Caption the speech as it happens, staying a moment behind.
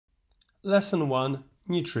Lesson 1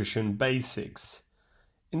 Nutrition Basics.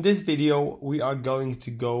 In this video we are going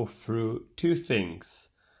to go through two things.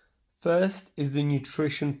 First is the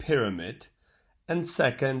nutrition pyramid and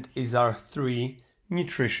second is our 3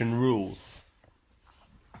 nutrition rules.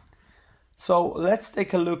 So let's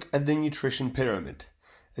take a look at the nutrition pyramid.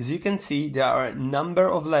 As you can see, there are a number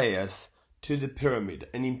of layers to the pyramid,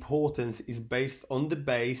 and importance is based on the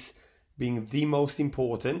base being the most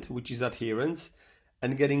important, which is adherence,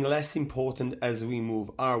 and getting less important as we move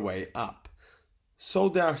our way up. So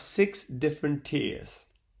there are 6 different tiers.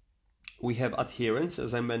 We have adherence,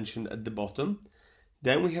 as I mentioned at the bottom.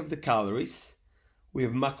 Then we have the calories. We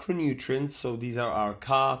have macronutrients, so these are our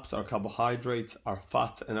carbs, our carbohydrates, our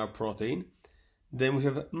fats, and our protein. Then we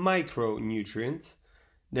have micronutrients.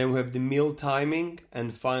 Then we have the meal timing,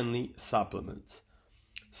 and finally supplements.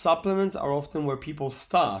 Supplements are often where people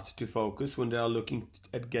start to focus when they are looking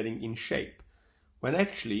at getting in shape, when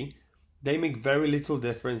actually they make very little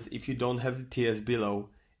difference if you don't have the tiers below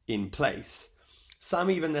in place. Some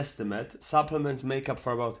even estimate supplements make up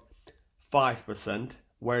for about 5%,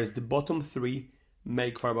 whereas the bottom 3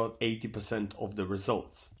 make for about 80% of the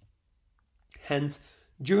results. Hence,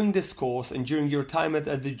 during this course and during your time at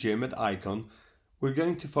the gym at Icon, we're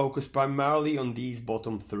going to focus primarily on these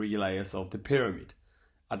bottom 3 layers of the pyramid: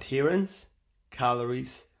 adherence,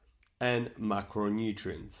 calories, and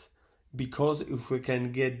macronutrients. Because if we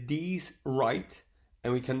can get these right,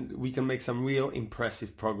 and we can make some real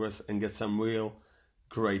impressive progress and get some real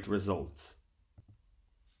great results.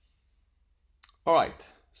 Alright,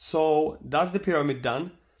 so that's the pyramid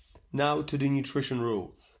done. Now to the nutrition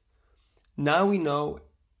rules. Now we know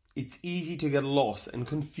it's easy to get lost and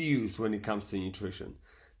confused when it comes to nutrition.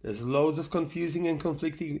 There's loads of confusing and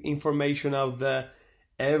conflicting information out there.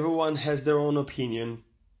 Everyone has their own opinion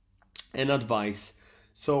and advice.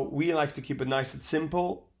 So we like to keep it nice and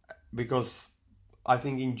simple, because I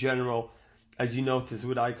think in general, as you notice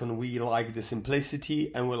with Icon, we like the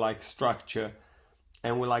simplicity and we like structure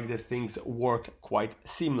and we like that things work quite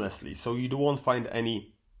seamlessly. So you won't find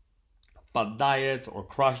any bad diets or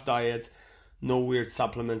crash diets, no weird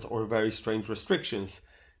supplements or very strange restrictions.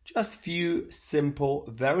 Just few simple,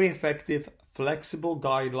 very effective, flexible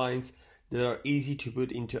guidelines that are easy to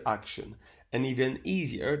put into action, and even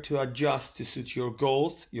easier to adjust to suit your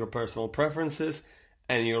goals, your personal preferences,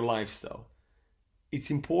 and your lifestyle.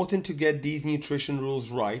 It's important to get these nutrition rules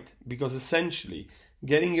right, because essentially,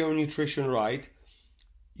 getting your nutrition right,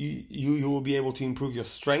 you will be able to improve your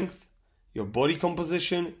strength, your body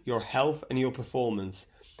composition, your health, and your performance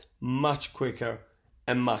much quicker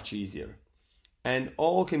and much easier. And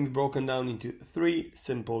all can be broken down into 3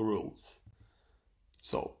 simple rules.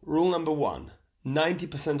 So, rule number 1.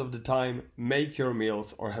 90% of the time, make your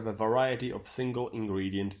meals or have a variety of single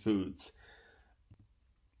ingredient foods.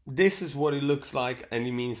 This is what it looks like, and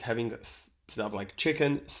it means having stuff like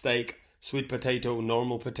chicken, steak, sweet potato,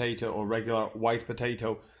 normal potato, or regular white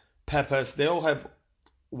potato, peppers. They all have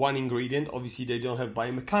one ingredient. Obviously, they don't have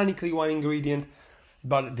biomechanically one ingredient,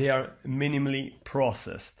 but they are minimally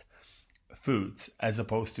processed foods as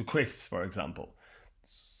opposed to crisps, for example.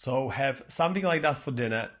 So have something like that for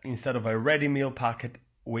dinner instead of a ready meal packet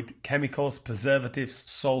with chemicals, preservatives,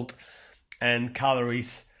 salt, and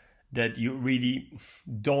calories that you really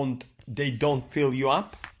don't fill you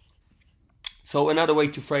up. So another way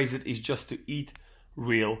to phrase it is just to eat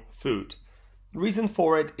real food. The reason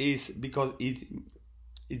for it is because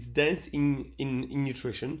it's dense in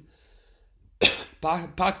nutrition,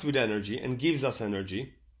 packed with energy, and gives us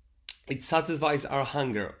energy. It satisfies our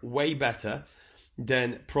hunger way better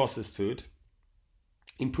than processed food,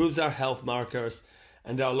 improves our health markers,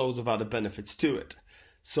 and there are loads of other benefits to it.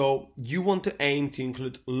 So you want to aim to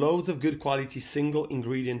include loads of good quality single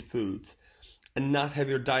ingredient foods and not have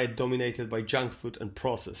your diet dominated by junk food and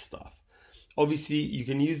processed stuff. Obviously, you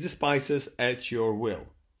can use the spices at your will.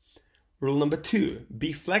 Rule number 2,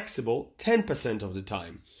 be flexible 10% of the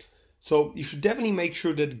time. So you should definitely make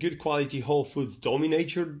sure that good quality whole foods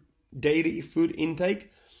dominate your daily food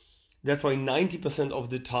intake. That's why 90% of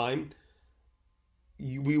the time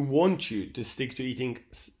we want you to stick to eating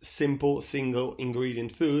simple single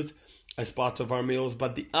ingredient foods as part of our meals,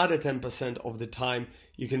 but the other 10% of the time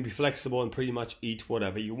you can be flexible and pretty much eat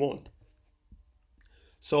whatever you want.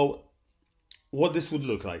 So what this would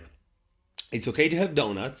look like: it's okay to have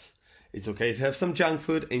donuts, it's okay to have some junk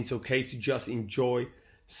food, and it's okay to just enjoy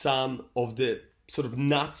some of the sort of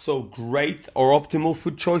not so great or optimal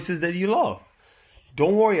food choices that you love.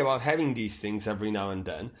 Don't worry about having these things every now and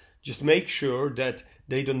then. Just make sure that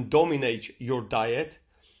they don't dominate your diet,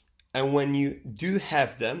 and when you do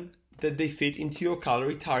have them, that they fit into your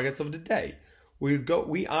calorie targets of the day.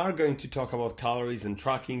 we are going to talk about calories and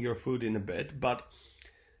tracking your food in a bit, but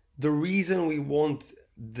the reason we want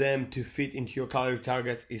them to fit into your calorie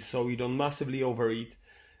targets is so you don't massively overeat.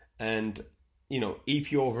 And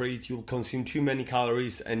if you overeat, you'll consume too many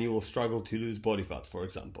calories and you will struggle to lose body fat, for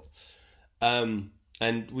example.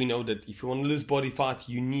 And we know that if you want to lose body fat,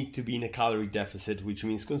 you need to be in a calorie deficit, which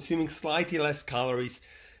means consuming slightly less calories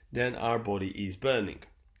than our body is burning.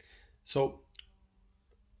 So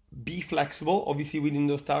be flexible, obviously, within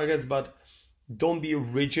those targets, but don't be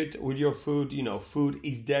rigid with your food. Food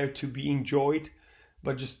is there to be enjoyed,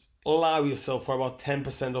 but just allow yourself for about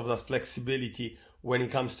 10% of that flexibility when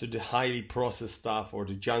it comes to the highly processed stuff or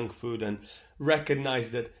the junk food, and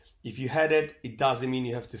recognize that if you had it, it doesn't mean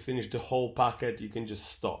you have to finish the whole packet. You can just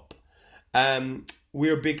stop.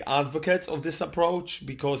 We're big advocates of this approach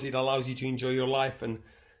because it allows you to enjoy your life and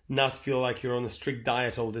not feel like you're on a strict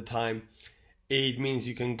diet all the time. It means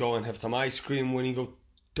you can go and have some ice cream when you go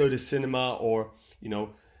to the cinema, or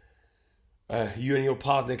you and your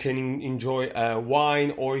partner can enjoy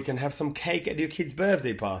wine, or you can have some cake at your kid's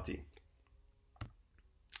birthday party.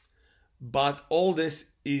 But all this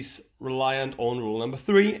is reliant on rule number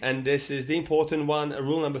 3, and this is the important one.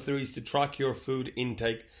 Rule number 3 is to track your food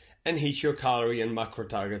intake and hit your calorie and macro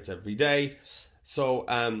targets every day. So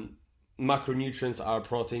macronutrients are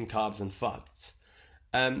protein, carbs, and fats.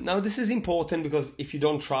 Now this is important because if you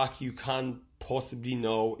don't track, you can't possibly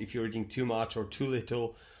know if you're eating too much or too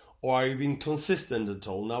little, or are you being consistent at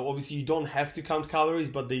all. Now obviously you don't have to count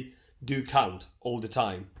calories, but they do count all the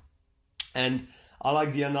time. And I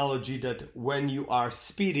like the analogy that when you are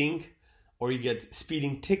speeding or you get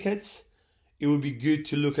speeding tickets, it would be good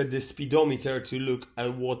to look at the speedometer to look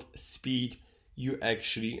at what speed you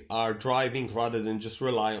actually are driving, rather than just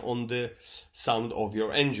rely on the sound of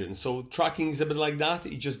your engine. So tracking is a bit like that.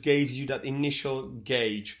 It just gives you that initial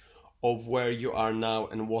gauge of where you are now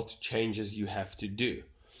and what changes you have to do.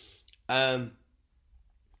 And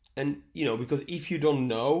because if you don't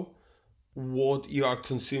know what you are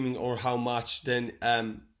consuming or how much, then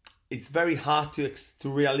it's very hard to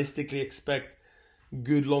realistically expect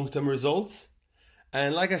good long-term results.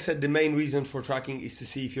 And like I said, the main reason for tracking is to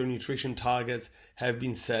see if your nutrition targets have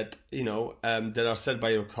been set, that are set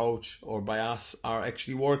by your coach or by us, are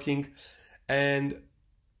actually working. And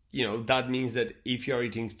that means that if you're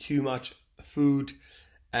eating too much food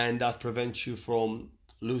and that prevents you from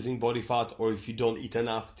losing body fat, or if you don't eat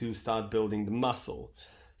enough to start building the muscle.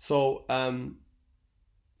 So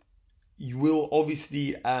you will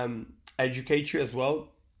obviously educate you as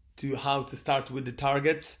well to how to start with the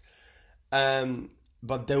targets,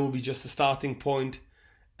 but there will be just a starting point.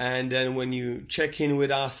 And then when you check in with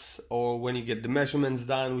us, or when you get the measurements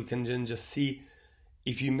done, we can then just see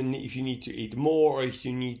if you need to eat more or if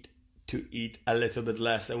you need to eat a little bit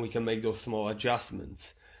less, and we can make those small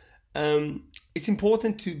adjustments. It's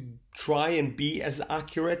important to try and be as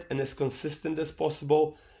accurate and as consistent as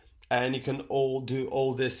possible. And you can all do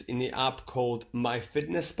all this in the app called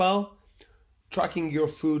MyFitnessPal. Tracking your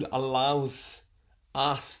food allows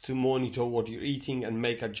us to monitor what you're eating and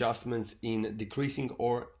make adjustments in decreasing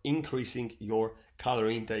or increasing your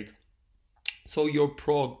calorie intake, so your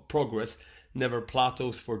progress never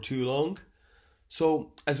plateaus for too long.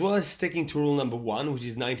 So as well as sticking to rule number 1, which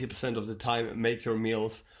is 90% of the time make your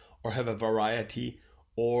meals or have a variety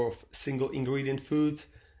of single ingredient foods,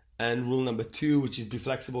 and rule number 2, which is be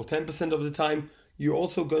flexible 10% of the time, you're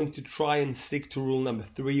also going to try and stick to rule number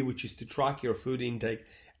 3, which is to track your food intake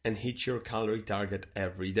and hit your calorie target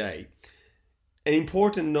every day. An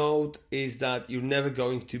important note is that you're never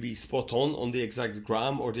going to be spot on the exact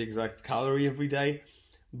gram or the exact calorie every day,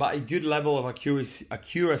 but a good level of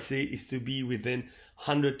accuracy is to be within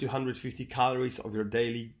 100 to 150 calories of your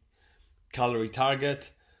daily calorie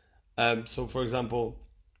target. So for example,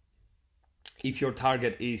 if your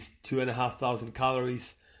target is 2,500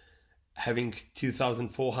 calories, having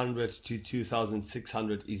 2,400 to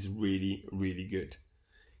 2,600 is really, really good.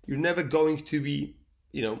 You're never going to be,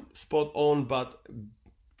 spot on, but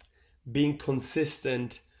being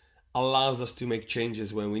consistent allows us to make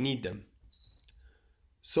changes when we need them.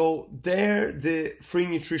 So they're the 3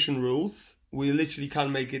 nutrition rules. We literally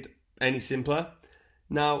can't make it any simpler.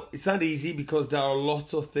 Now, it's not easy because there are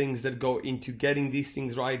lots of things that go into getting these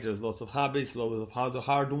things right. There's lots of habits, lots of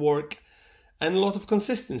hard work, and a lot of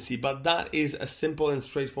consistency. But that is as simple and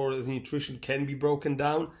straightforward as nutrition can be broken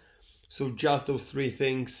down. So just those 3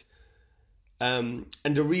 things. And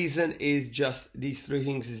the reason is just these 3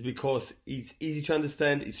 things is because it's easy to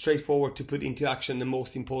understand, it's straightforward to put into action, and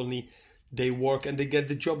most importantly, they work and they get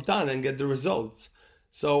the job done and get the results.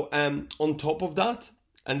 So on top of that,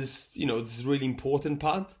 and this is really important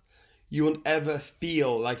part, you won't ever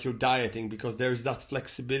feel like you're dieting because there's that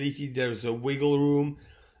flexibility, there's a wiggle room,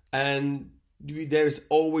 and there's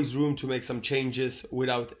always room to make some changes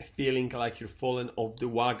without feeling like you're falling off the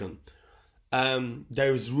wagon.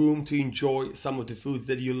 There's room to enjoy some of the foods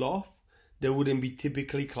that you love that wouldn't be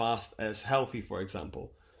typically classed as healthy, for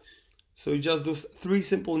example. So just those 3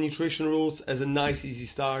 simple nutrition rules as a nice easy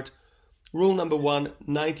start. Rule number 1,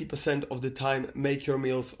 90% of the time make your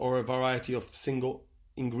meals or a variety of single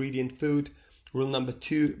ingredient food. Rule number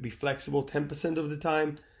 2, be flexible 10% of the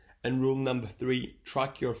time. And rule number 3,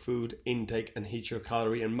 track your food intake and hit your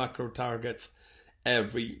calorie and macro targets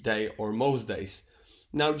every day or most days.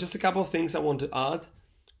 Now, just a couple of things I want to add.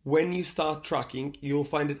 When you start tracking, you'll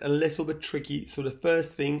find it a little bit tricky. So the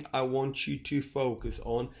first thing I want you to focus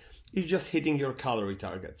on is just hitting your calorie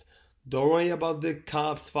targets. Don't worry about the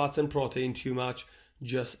carbs, fats and protein too much.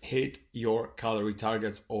 Just hit your calorie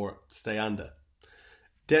targets or stay under.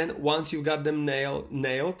 Then once you've got them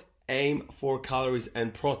nailed, aim for calories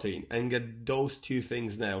and protein and get those 2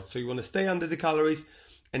 things nailed. So you want to stay under the calories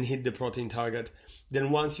and hit the protein target. Then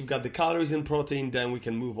once you've got the calories and protein, then we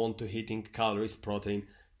can move on to hitting calories, protein,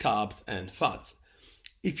 carbs and fats.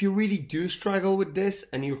 If you really do struggle with this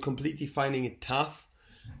and you're completely finding it tough,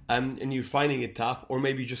 or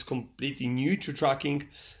maybe just completely new to tracking,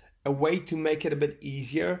 a way to make it a bit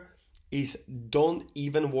easier is don't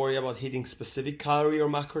even worry about hitting specific calorie or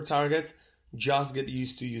macro targets. Just get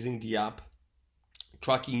used to using the app,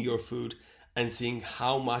 tracking your food and seeing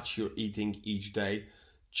how much you're eating each day,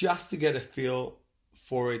 just to get a feel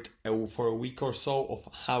for it for a week or so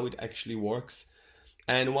of how it actually works.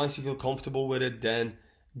 And once you feel comfortable with it, then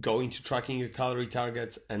go into tracking your calorie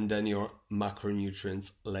targets and then your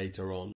macronutrients later on.